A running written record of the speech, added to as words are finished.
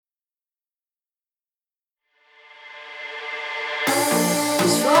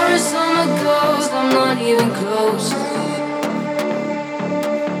even close.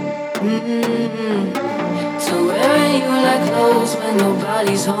 So wearing you like clothes when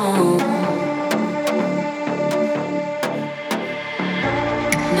nobody's home.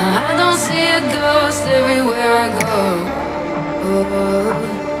 Now I don't see a ghost everywhere I go. Oh.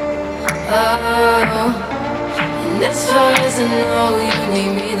 And as far as I know, you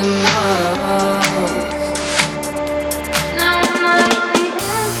need me the most. Now I'm not on the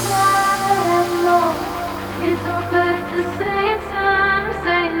inside anymore. You talk but at the same time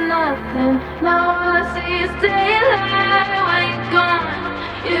say nothing. Now all I see is daylight when you're gone.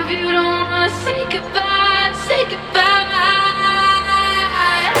 If you don't wanna say goodbye, say goodbye.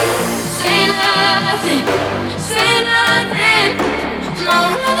 Say nothing, say nothing. No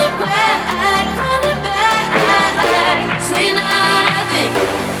running back, running back. Say nothing,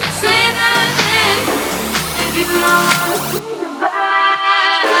 say nothing. If you don't wanna say goodbye.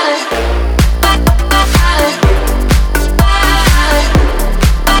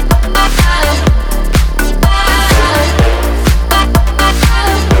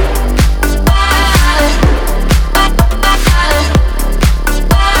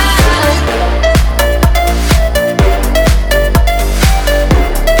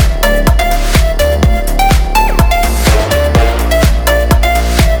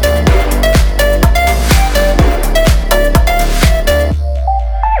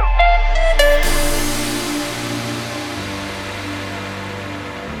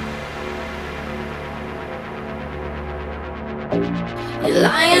 You're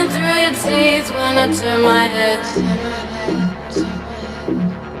lying through your teeth when I turn my head.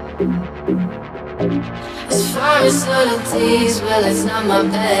 As far as subtleties, well, it's not my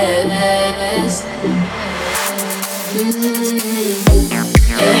best.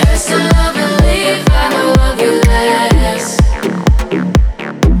 It hurts to love and leave, I know love you less.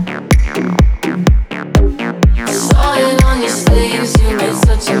 I saw it on your sleeves, you made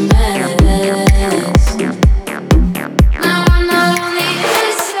such a mess.